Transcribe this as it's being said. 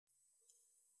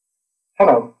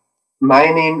Hello,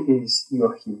 my name is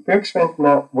Joachim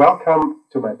Bürgschwentner. Welcome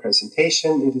to my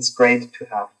presentation. It is great to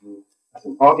have you as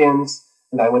an audience,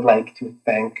 and I would like to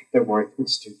thank the Wirth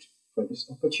Institute for this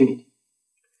opportunity.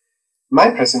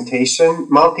 My presentation,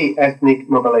 Multi-Ethnic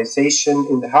Mobilization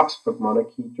in the Habsburg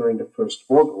Monarchy during the First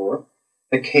World War,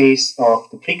 the case of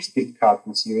the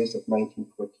Kriegsbildkarten series of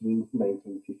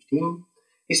 1914-1915,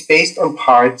 is based on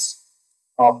parts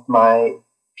of my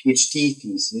PhD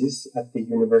thesis at the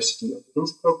University of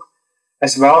Innsbruck,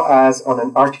 as well as on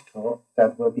an article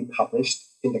that will be published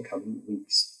in the coming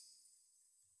weeks.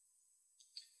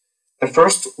 The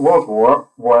First World War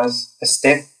was a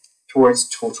step towards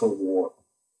total war,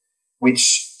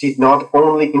 which did not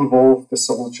only involve the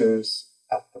soldiers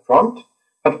at the front,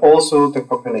 but also the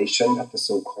population at the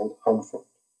so-called home front.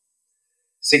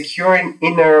 Securing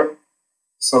inner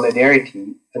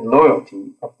solidarity and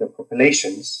loyalty of the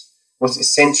populations was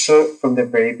essential from the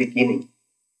very beginning,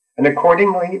 and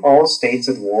accordingly all states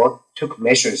at war took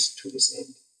measures to this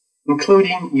end,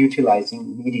 including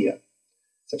utilizing media,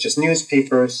 such as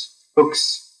newspapers,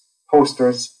 books,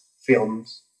 posters,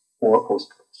 films, or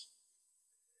postcards.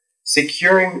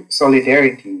 Securing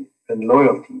solidarity and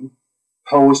loyalty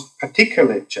posed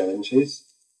particular challenges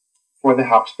for the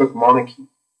Habsburg Monarchy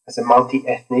as a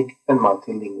multi-ethnic and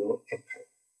multilingual empire.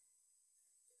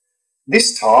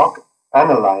 This talk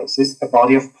analyzes a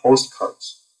body of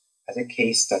postcards as a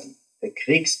case study, the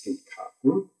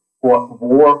Kriegsbildkarten, or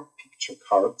War Picture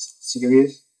Cards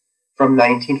series from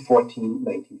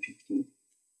 1914-1915.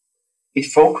 It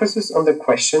focuses on the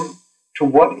question to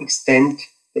what extent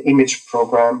the image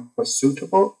program was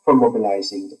suitable for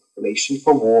mobilizing the population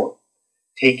for war,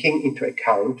 taking into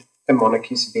account the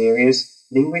monarchy's various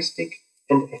linguistic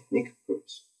and ethnic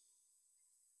groups.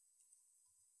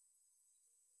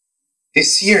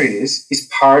 This series is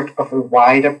part of a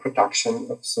wider production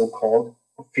of so-called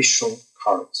official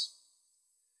cards.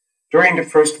 During the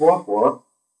First World War,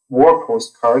 war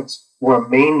postcards were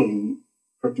mainly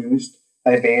produced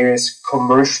by various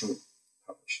commercial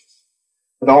publishers,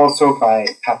 but also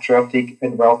by patriotic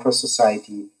and welfare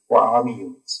society or army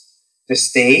units. The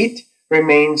state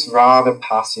remains rather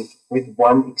passive, with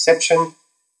one exception,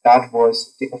 that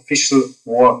was the official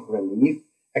war relief,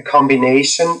 a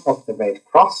combination of the Red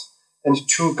Cross and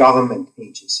two government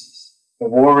agencies, the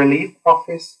War Relief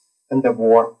Office and the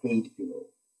War Aid Bureau.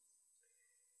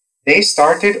 They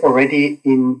started already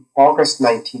in August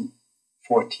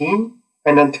 1914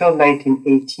 and until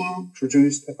 1918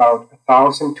 produced about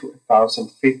 1,000 to 1,000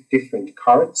 different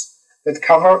cards that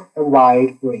cover a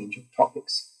wide range of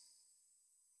topics.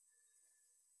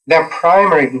 Their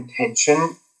primary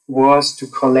intention was to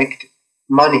collect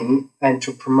money and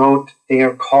to promote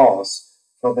their cause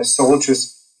for the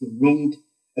soldiers in need,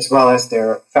 as well as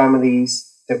their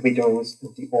families, the widows,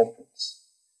 and the orphans,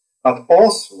 but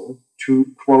also to,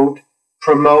 quote,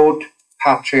 promote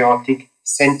patriotic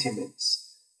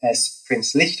sentiments, as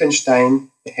Prince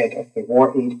Liechtenstein, the head of the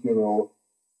War Aid Bureau,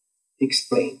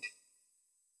 explained.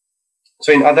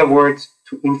 So in other words,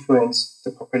 to influence the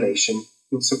population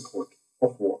in support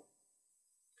of war.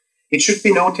 It should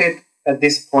be noted at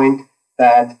this point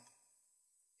that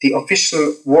the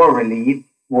official war relief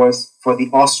was for the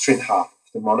Austrian half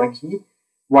of the monarchy,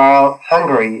 while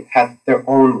Hungary had their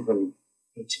own relief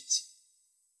agency.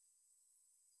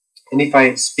 And if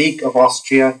I speak of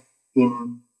Austria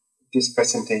in this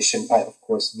presentation, I of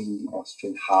course mean the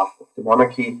Austrian half of the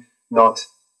monarchy, not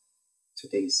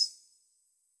today's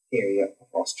area of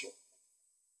Austria.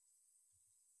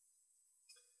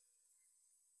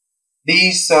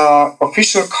 These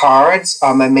official cards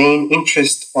are my main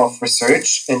interest of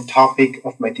research and topic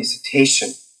of my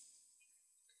dissertation.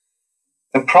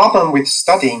 The problem with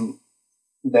studying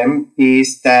them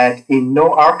is that in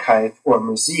no archive or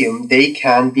museum they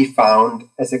can be found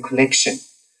as a collection.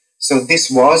 So this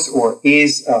was or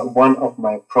is one of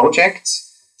my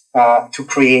projects to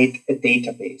create a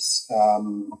database.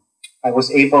 I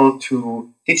was able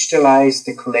to digitalize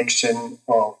the collection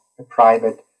of a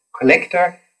private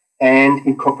collector, and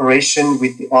in cooperation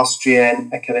with the Austrian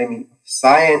Academy of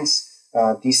Science,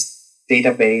 this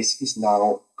database is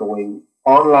now going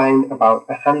online. About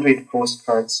 100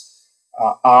 postcards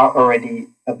are already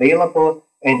available,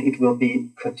 and it will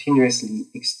be continuously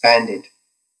expanded.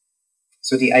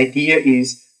 So the idea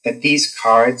is that these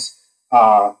cards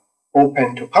are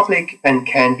open to public and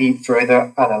can be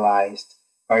further analyzed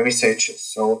by researchers.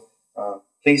 So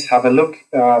please have a look.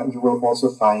 You will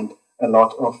also find a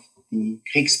lot of the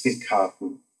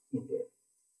Kriegsbildkarten in there.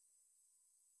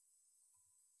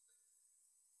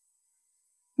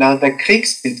 Now, the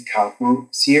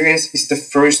Kriegsbildkarten series is the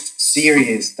first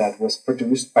series that was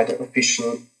produced by the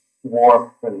official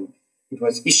war relief. It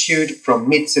was issued from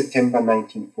mid-September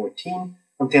 1914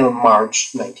 until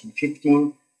March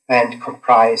 1915 and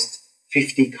comprised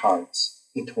 50 cards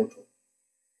in total.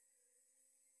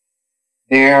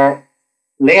 Their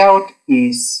layout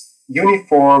is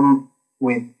uniform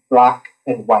with black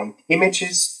and white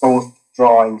images, both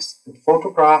drawings and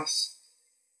photographs.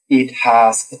 It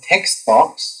has a text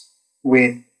box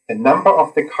with the number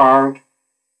of the card,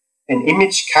 an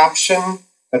image caption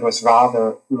that was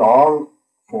rather long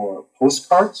for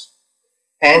postcards,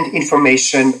 and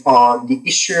information on the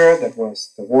issuer, that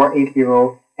was the War Aid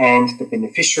Bureau, and the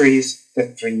beneficiaries, the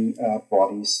three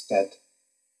bodies that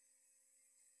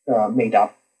made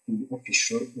up the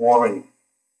official war relief.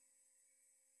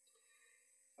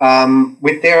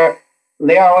 With their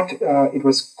layout, it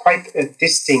was quite a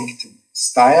distinct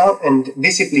style and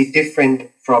visibly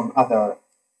different from other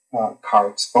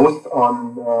cards, both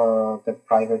on the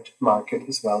private market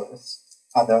as well as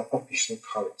other official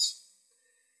cards.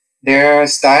 Their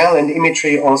style and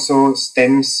imagery also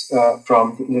stems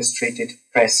from the illustrated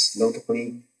press,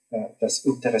 notably das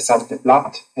Interessante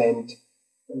Blatt and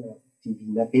die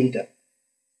Wiener Bilder.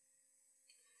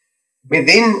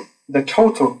 Within the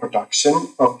total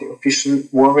production of the official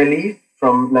war relief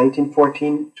from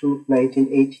 1914 to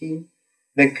 1918,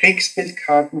 the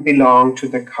Kriegsbildkarten belong to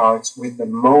the cards with the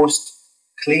most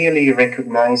clearly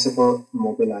recognizable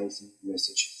mobilizing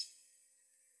messages.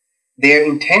 Their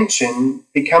intention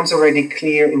becomes already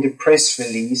clear in the press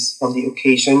release on the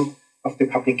occasion of the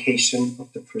publication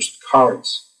of the first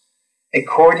cards,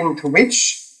 according to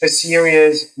which the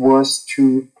series was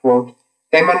to, quote,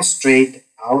 demonstrate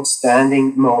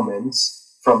outstanding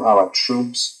moments from our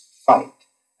troops' fight,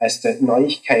 as the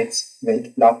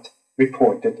Neuigkeitsweltblatt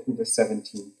reported on the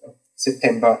 17th of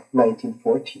September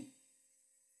 1914.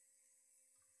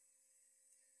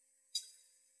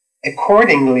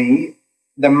 Accordingly,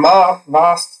 the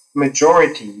vast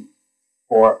majority,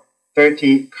 or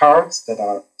 30 cards that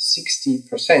are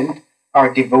 60%,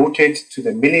 are devoted to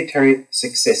the military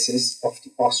successes of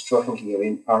the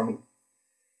Austro-Hungarian army,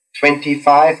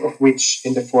 25 of which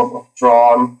in the form of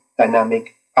drawn,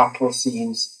 dynamic battle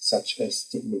scenes, such as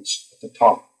the image at the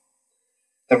top.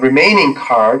 The remaining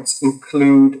cards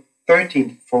include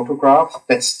 13 photographs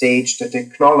that stage the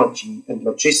technology and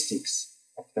logistics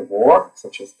of the war,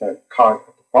 such as the card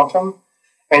at the bottom,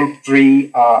 and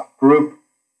 3 are group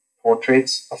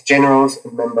portraits of generals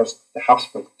and members of the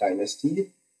Habsburg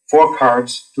dynasty. 4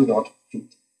 cards do not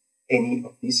fit any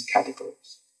of these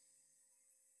categories.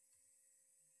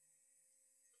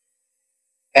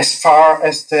 As far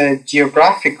as the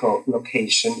geographical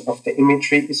location of the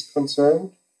imagery is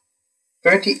concerned,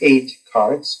 38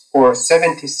 cards, or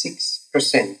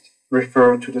 76%,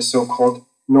 refer to the so-called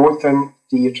Northern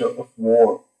Theatre of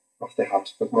War of the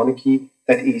Habsburg Monarchy,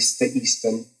 that is the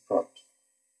Eastern Front.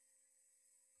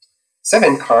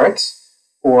 7 cards,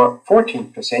 or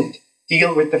 14%,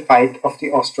 deal with the fight of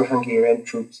the Austro-Hungarian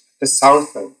troops at the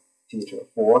Southern Theatre of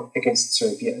War against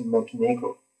Serbia and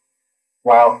Montenegro,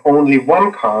 while only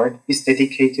 1 card is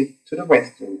dedicated to the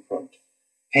Western Front,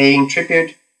 paying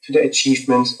tribute to the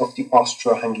achievements of the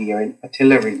Austro-Hungarian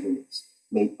artillery units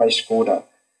made by Skoda,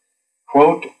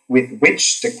 quote, with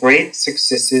which the great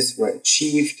successes were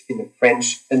achieved in the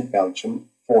French and Belgian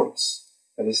forts.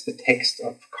 That is the text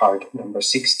of card number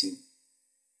 16.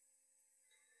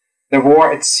 The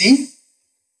war at sea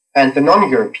and the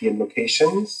non-European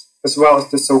locations, as well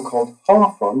as the so-called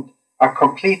home front, are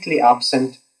completely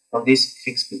absent on this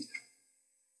Kriegsbildkarten.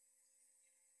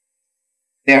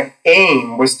 Their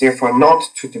aim was therefore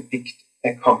not to depict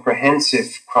a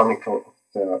comprehensive chronicle of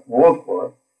the World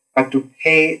War, but to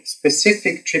pay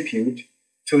specific tribute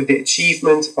to the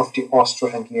achievements of the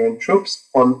Austro-Hungarian troops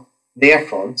on their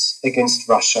fronts against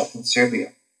Russia and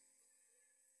Serbia.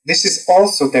 This is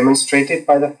also demonstrated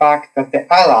by the fact that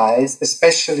the Allies,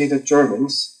 especially the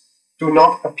Germans, do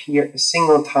not appear a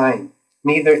single time,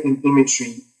 neither in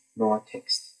imagery nor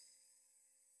text.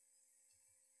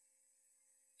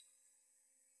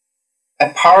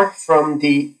 Apart from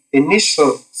the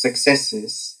initial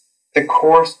successes, the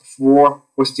course of war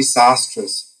was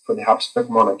disastrous for the Habsburg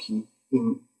monarchy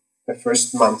in the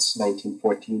first months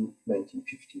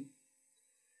 1914-1915.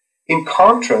 In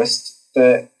contrast,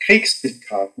 the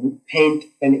Kriegsbildkarten paint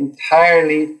an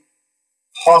entirely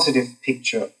positive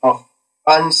picture of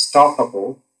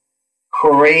unstoppable,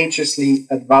 courageously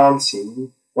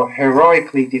advancing or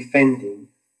heroically defending,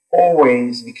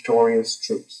 always victorious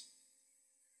troops.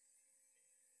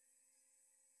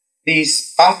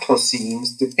 These battle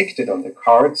scenes depicted on the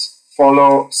cards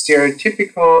follow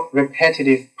stereotypical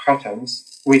repetitive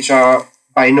patterns which are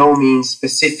by no means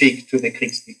specific to the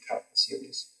Kriegsbildkarten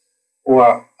series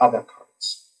or other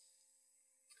cards.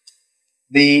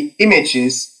 The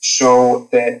images show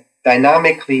the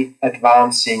dynamically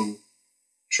advancing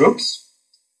troops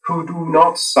who do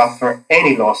not suffer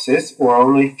any losses or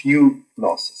only few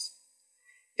losses.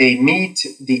 They meet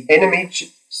the enemy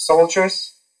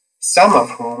soldiers, some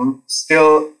of whom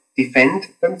still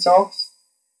defend themselves,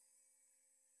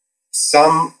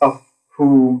 some of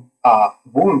whom are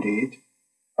wounded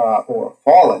or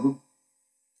fallen,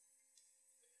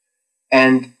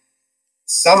 and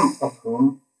some of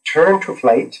whom turn to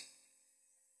flight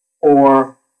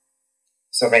or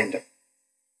surrender.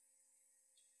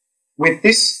 With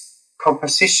this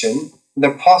composition,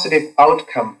 the positive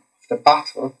outcome of the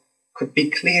battle could be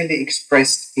clearly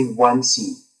expressed in one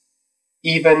scene,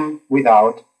 even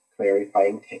without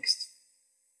clarifying text.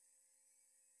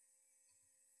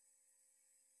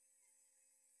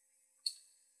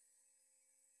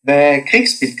 The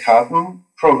Kriegsbildkarten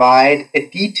provide a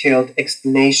detailed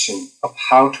explanation of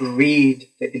how to read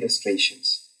the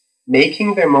illustrations,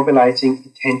 making their mobilizing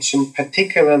attention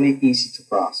particularly easy to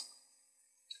grasp.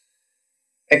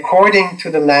 According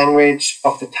to the language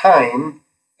of the time,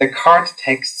 the card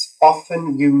texts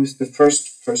often use the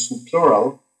first person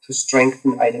plural to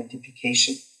strengthen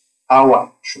identification,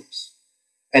 our troops,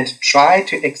 and try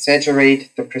to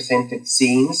exaggerate the presented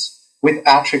scenes with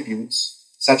attributes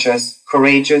such as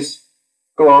courageous,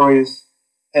 glorious,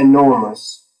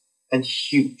 enormous, and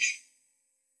huge.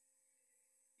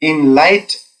 In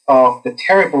light of the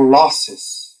terrible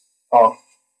losses of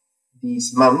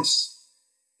these months,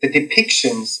 the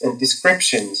depictions and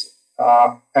descriptions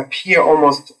appear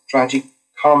almost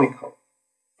tragicomical.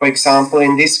 For example,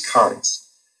 in these cards,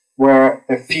 where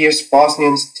the fierce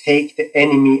Bosnians take the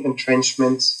enemy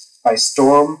entrenchments by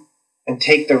storm and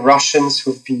take the Russians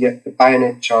who fear the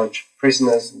bayonet charge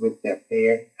prisoners with their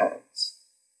bare hands.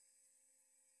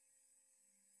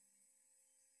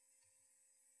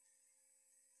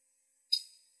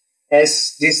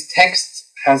 As this text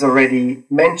has already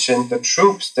mentioned, the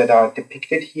troops that are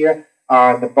depicted here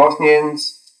are the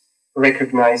Bosnians,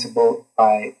 recognizable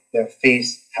by their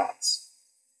face tats.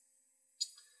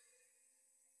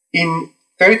 In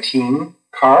 13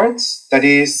 cards, that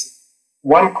is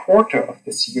 1/4 of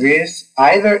the series,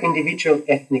 either individual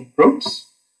ethnic groups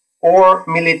or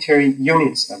military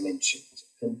units are mentioned.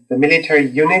 And the military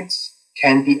units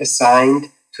can be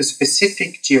assigned to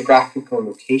specific geographical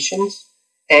locations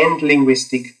and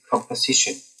linguistic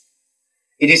composition.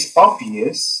 It is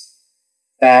obvious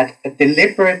that a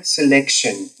deliberate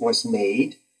selection was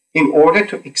made in order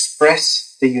to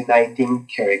express the uniting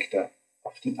character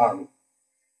of the army.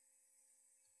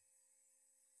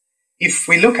 If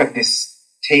we look at this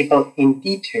table in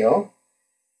detail,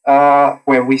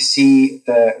 where we see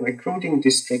the recruiting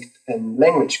district and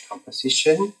language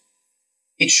composition,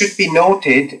 it should be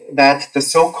noted that the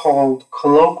so-called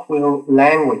colloquial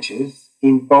languages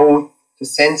in both the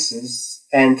census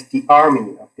and the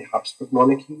army of the Habsburg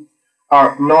Monarchy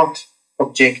are not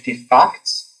objective facts,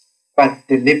 but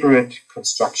deliberate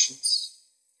constructions.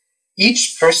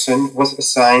 Each person was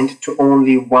assigned to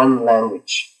only one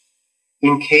language.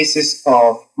 In cases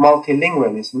of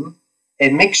multilingualism, a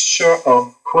mixture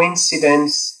of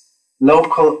coincidence,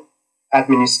 local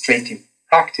administrative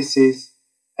practices,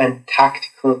 and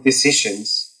tactical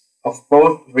decisions of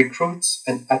both recruits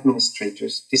and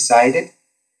administrators decided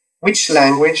which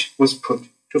language was put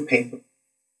to paper.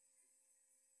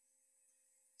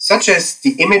 Such as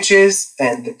the images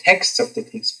and the texts of the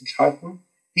Kriegsbildkarten,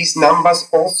 these numbers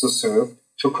also served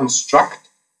to construct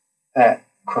a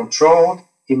controlled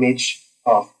image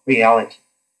of reality.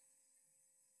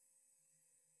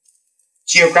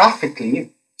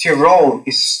 Geographically, Tyrol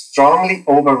is strongly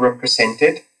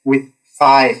overrepresented with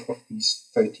 5 of these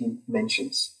 13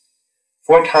 mentions.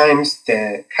 4 times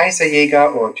the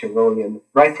Kaiserjäger or Tyrolean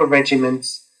rifle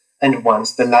regiments, and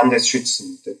once the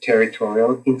Landesschützen, the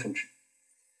territorial infantry.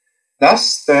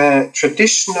 Thus, the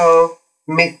traditional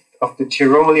myth of the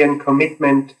Tyrolean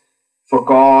commitment for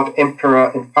God,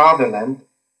 Emperor, and Fatherland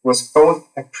was both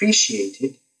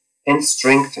appreciated and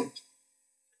strengthened.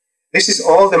 This is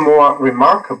all the more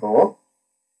remarkable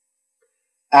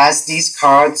as these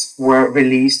cards were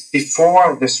released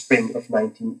before the spring of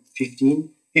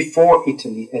 1915, before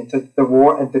Italy entered the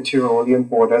war and the Tyrolean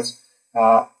borders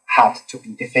had to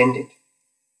be defended.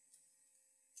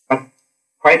 But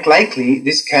quite likely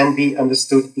this can be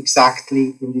understood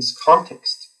exactly in this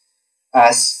context,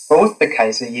 as both the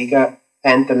Kaiserjäger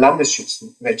and the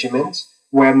Landesschützen regiments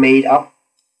were made up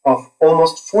of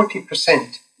almost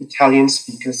 40%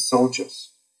 Italian-speaking soldiers.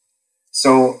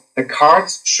 So the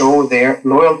cards show their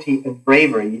loyalty and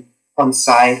bravery on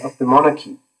side of the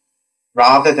monarchy,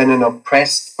 rather than an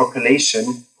oppressed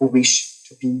population who wish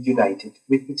to be united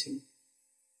with Italy.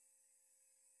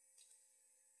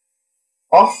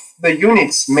 Of the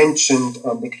units mentioned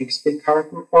on the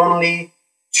Kriegsbildkarten, only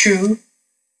 2,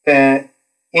 the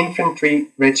infantry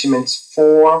regiments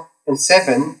 4 and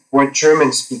 7, were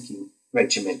German-speaking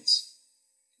regiments,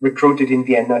 recruited in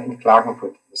Vienna and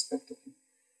Klagenfurt, respectively.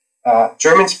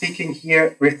 German-speaking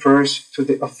here refers to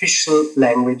the official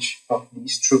language of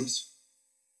these troops.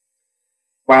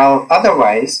 While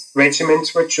otherwise,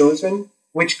 regiments were chosen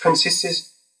which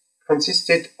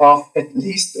consisted of at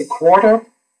least a quarter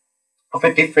of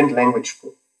a different language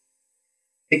group.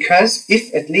 Because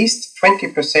if at least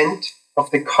 20%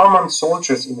 of the common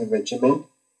soldiers in a regiment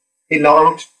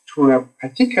belonged to a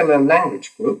particular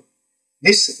language group,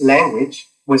 this language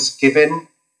was given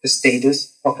the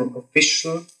status of an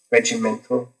official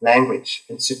regimental language,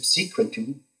 and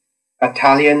subsequently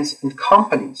battalions and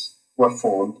companies were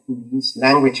formed in these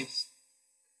languages.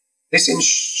 This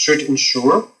should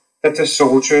ensure that the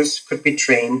soldiers could be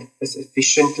trained as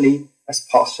efficiently as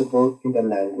possible in the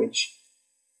language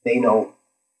they know.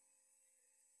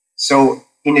 So,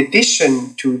 in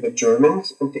addition to the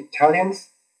Germans and the Italians,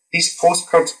 these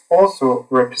postcards also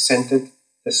represented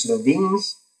the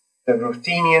Slovenes, the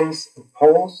Ruthenians and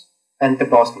Poles, and the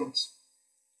Bosnians.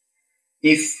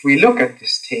 If we look at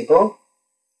this table,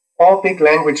 all big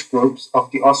language groups of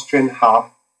the Austrian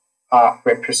half are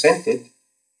represented,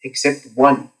 except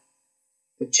one,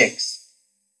 the Czechs.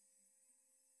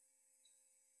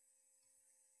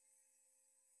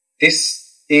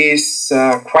 This is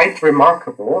quite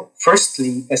remarkable,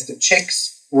 firstly, as the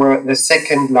Czechs were the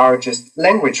second largest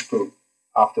language group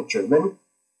after German,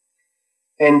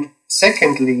 and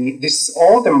secondly, this is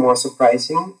all the more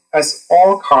surprising as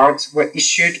all cards were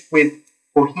issued with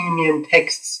Bohemian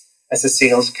texts as a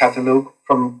sales catalogue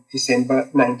from December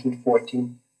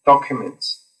 1914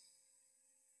 documents.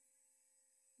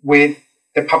 With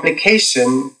the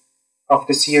publication of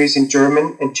the series in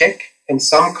German and Czech and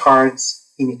some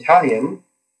cards in Italian,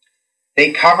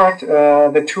 they covered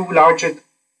the two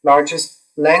largest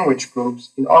language groups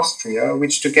in Austria,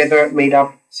 which together made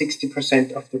up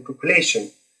 60% of the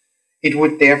population. It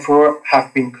would therefore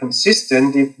have been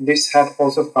consistent if this had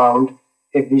also found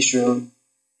a visual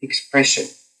expression.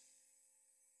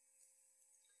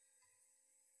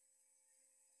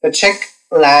 The Czech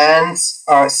lands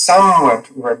are somewhat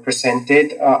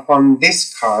represented on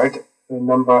this card,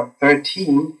 number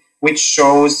 13, which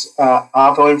shows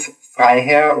Adolf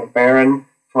Freiherr or Baron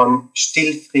von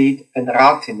Stillfried and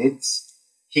Rathenitz.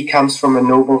 He comes from a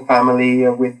noble family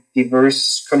with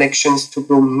diverse connections to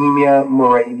Bohemia,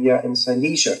 Moravia, and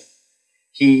Silesia.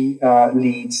 He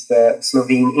leads the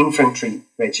Slovene Infantry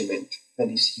Regiment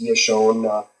and is here shown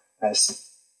as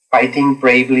fighting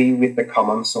bravely with the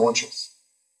common soldiers.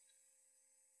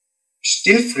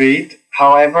 Stillfried,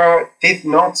 however, did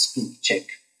not speak Czech,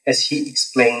 as he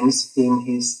explains in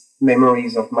his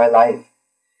Memories of My Life.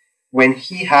 When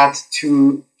he had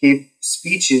to give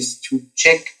speeches to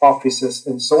Czech officers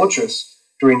and soldiers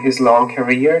during his long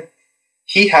career,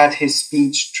 he had his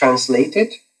speech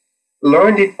translated,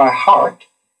 learned it by heart,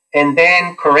 and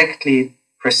then correctly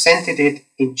presented it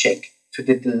in Czech to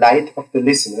the delight of the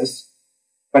listeners,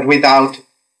 but without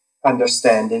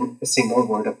understanding a single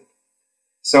word of it.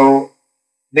 So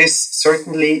this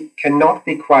certainly cannot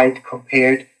be quite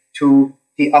compared to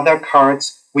the other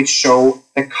cards which show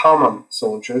the common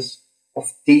soldiers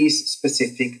of these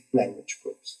specific language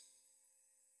groups.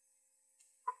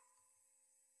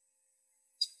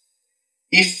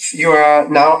 If you are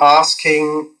now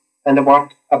asking, and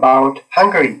what about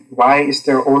Hungary? Why is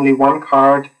there only one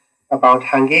card about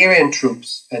Hungarian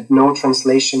troops and no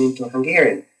translation into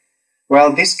Hungarian?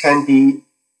 Well, this can be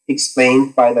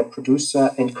explained by the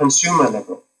producer and consumer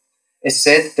level. As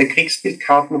said, the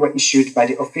Kriegsbildkarten were issued by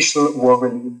the official war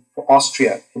relief for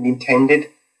Austria and intended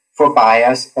for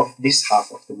buyers of this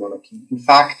half of the monarchy. In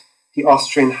fact, the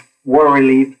Austrian war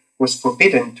relief was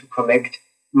forbidden to collect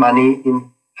money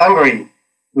in Hungary,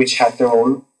 which had their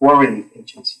own war relief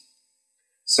agency.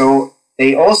 So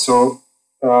they also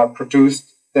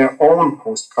produced their own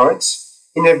postcards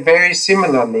in a very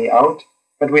similar layout,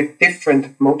 but with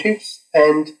different motifs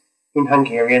and in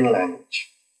Hungarian language.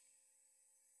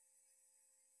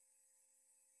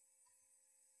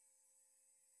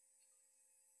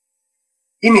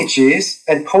 Images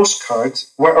and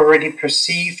postcards were already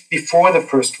perceived before the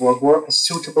First World War as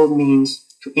suitable means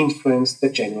to influence the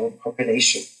general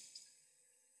population.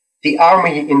 The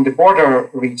army in the border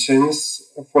regions,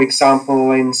 for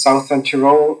example, in southern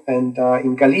Tyrol and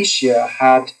in Galicia,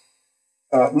 had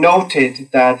noted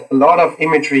that a lot of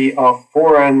imagery of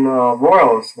foreign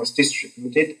royals was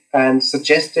distributed and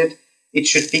suggested it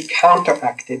should be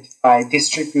counteracted by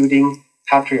distributing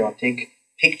patriotic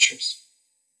pictures.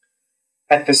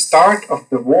 At the start of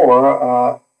the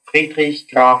war, Friedrich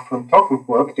Graf von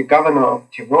Toggenburg, the governor of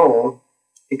Tyrol,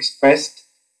 expressed,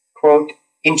 quote,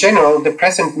 "In general, the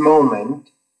present moment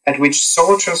at which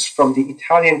soldiers from the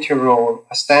Italian Tyrol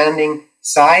are standing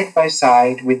side by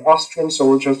side with Austrian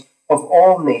soldiers of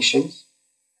all nations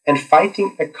and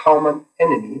fighting a common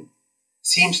enemy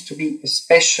seems to be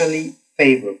especially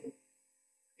favorable,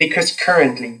 because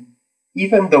currently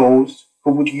even those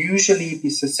who would usually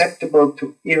be susceptible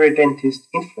to irredentist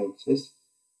influences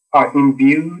are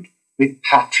imbued with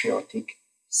patriotic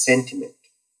sentiment."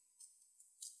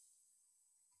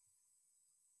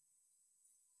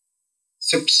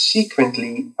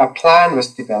 Subsequently, a plan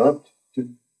was developed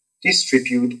to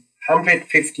distribute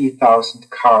 150,000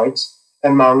 cards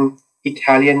among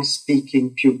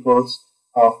Italian-speaking pupils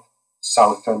of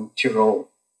southern Tyrol.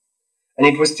 And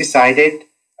it was decided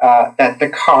that the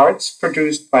cards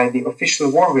produced by the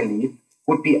official war relief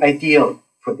would be ideal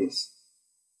for this.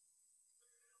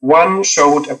 One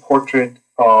showed a portrait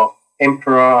of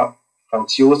Emperor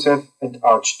Franz Joseph and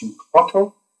Archduke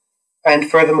Otto, and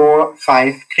furthermore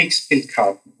 5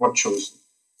 Kriegsbildkarten were chosen.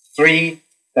 3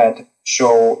 that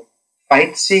show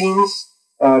fight scenes,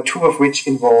 2 of which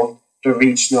involved the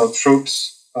regional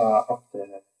troops of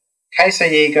the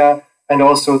Kaiserjäger, and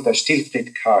also the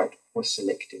Stillfried card was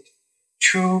selected.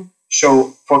 2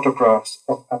 show photographs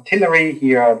of artillery.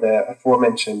 Here are the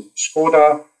aforementioned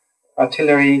Skoda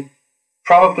artillery,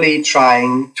 probably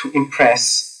trying to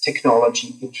impress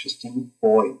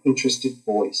interested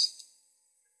boys.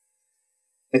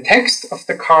 The text of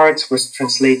the cards was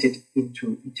translated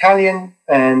into Italian,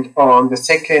 and on the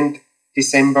 2nd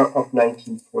December of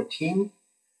 1914,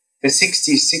 the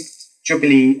 66th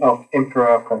Jubilee of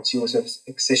Emperor Franz Josef's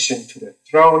accession to the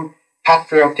throne,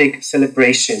 patriotic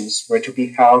celebrations were to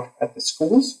be held at the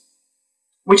schools,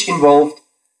 which involved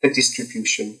the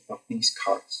distribution of these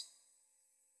cards.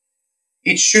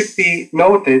 It should be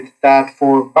noted that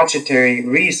for budgetary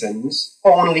reasons,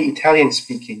 only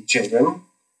Italian-speaking children,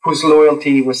 whose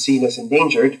loyalty was seen as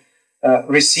endangered,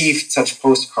 received such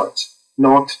postcards,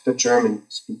 not the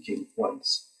German-speaking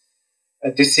ones. A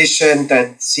decision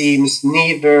that seems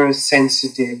neither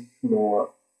sensitive nor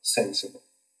sensible.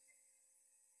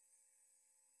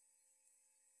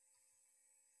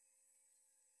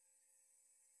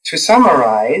 To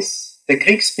summarize, the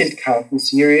Kriegsbildkarten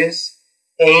series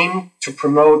aimed to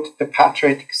promote the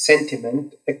patriotic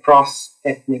sentiment across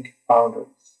ethnic boundaries.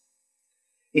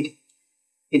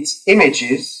 Its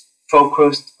images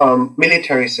focused on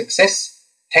military success,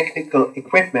 technical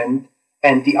equipment,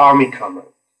 and the army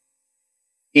comrade.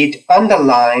 It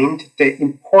underlined the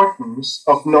importance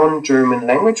of non-German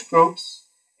language groups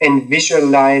and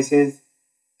visualizes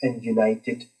a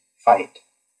united fight.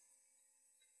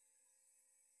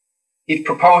 It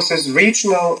proposes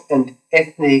regional and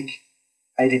ethnic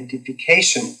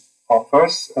identification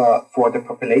offers for the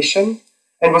population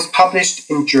and was published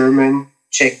in German,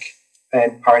 Czech,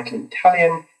 and partly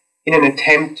Italian in an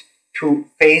attempt to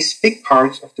face big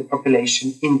parts of the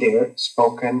population in their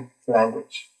spoken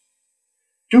language.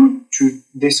 Due to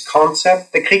this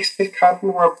concept, the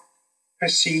Kriegsbildkarten were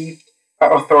perceived by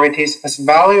authorities as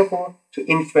valuable to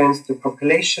influence the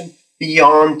population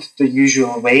beyond the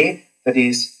usual way, that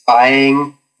is,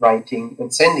 buying, writing,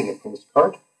 and sending a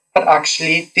postcard, but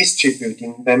actually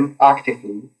distributing them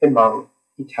actively among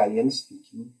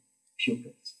Italian-speaking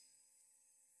pupils.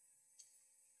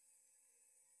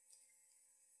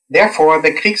 Therefore,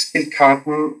 the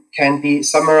Kriegsbildkarten can be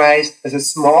summarized as a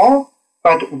small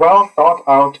but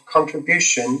well-thought-out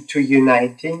contribution to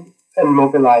uniting and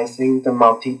mobilizing the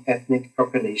multi-ethnic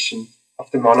population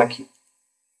of the monarchy.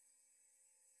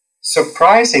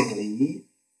 Surprisingly,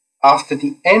 after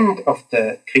the end of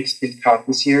the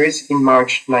Kriegsbildkarten series in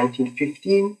March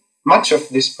 1915, much of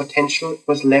this potential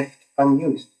was left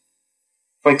unused.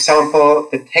 For example,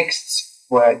 the texts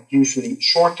were usually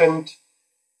shortened,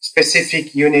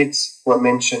 specific units were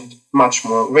mentioned much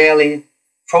more rarely,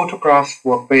 photographs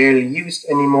were barely used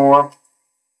anymore,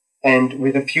 and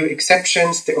with a few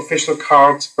exceptions, the official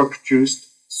cards were produced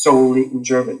solely in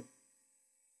German.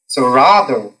 So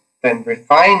rather than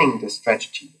refining the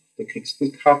strategy of the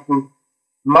Kriegsbildkarten,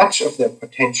 much of their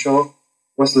potential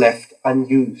was left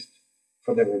unused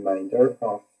for the remainder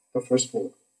of the First World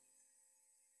War.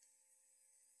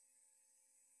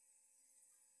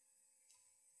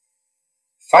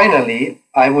 Finally,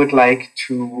 I would like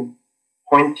to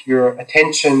point your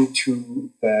attention to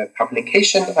the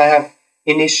publication I have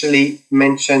initially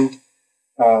mentioned,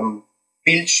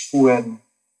 Bildspuren,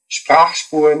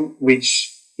 Sprachspuren,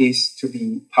 which is to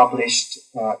be published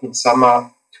in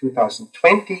summer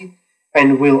 2020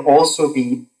 and will also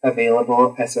be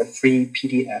available as a free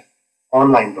PDF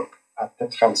online book at the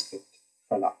Transcript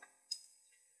Verlag.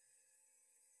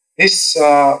 This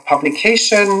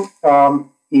publication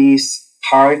is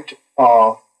part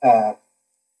of a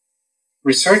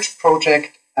research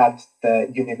project at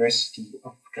the University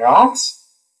of Graz,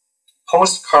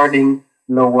 postcarding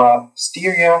Lower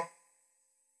Styria,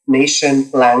 nation,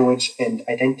 language, and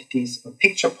identities on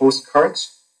picture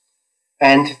postcards.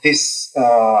 And this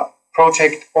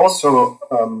project also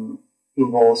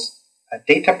involves a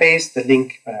database, the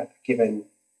link given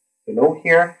below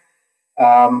here,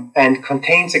 and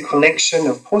contains a collection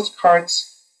of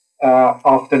postcards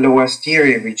of the Lower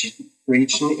Styria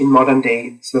region in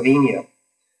modern-day Slovenia.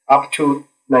 Up to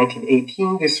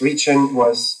 1918, this region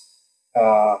was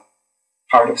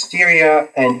part of Styria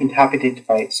and inhabited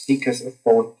by speakers of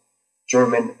both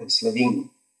German and Slovene.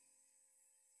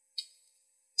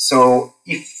 So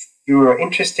if you are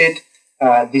interested,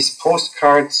 these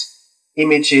postcards,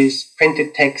 images,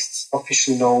 printed texts,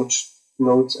 official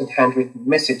notes, and handwritten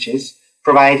messages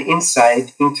provide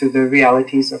insight into the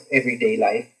realities of everyday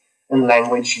life and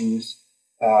language use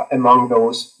among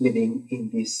those living in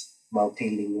this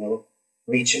multilingual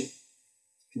region.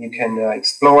 You can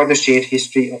explore the shared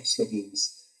history of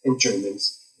Slovenes and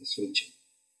Germans in this region.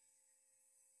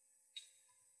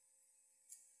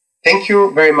 Thank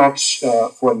you very much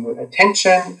for your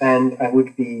attention, and I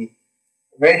would be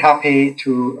very happy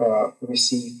to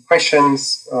receive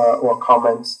questions or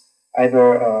comments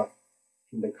either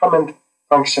in the comment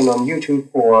function on YouTube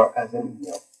or as an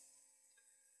email.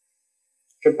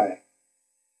 Goodbye.